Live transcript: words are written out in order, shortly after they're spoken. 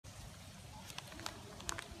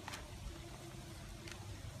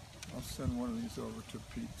send one of these over to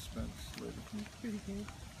Pete Spence later. Pretty good.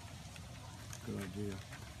 Good idea.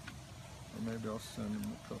 Or maybe I'll send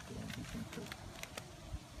him a couple and he can pick.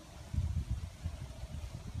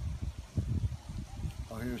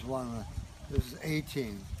 Oh, here's one. This is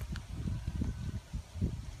 18.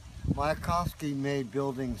 Mayakovsky made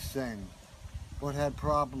buildings sing, but had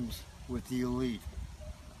problems with the elite.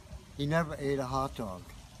 He never ate a hot dog.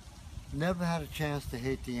 Never had a chance to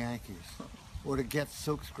hate the Yankees or to get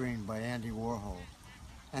silkscreened by Andy Warhol.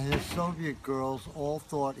 And his Soviet girls all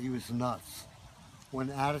thought he was nuts when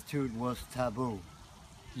attitude was taboo.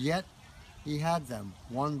 Yet he had them,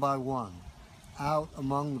 one by one, out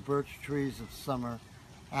among the birch trees of summer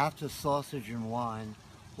after sausage and wine,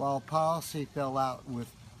 while policy fell out with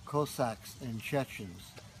Cossacks and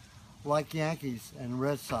Chechens, like Yankees and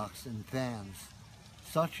Red Sox and fans.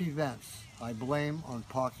 Such events I blame on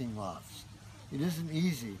parking lots. It isn't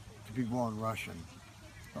easy to be born Russian.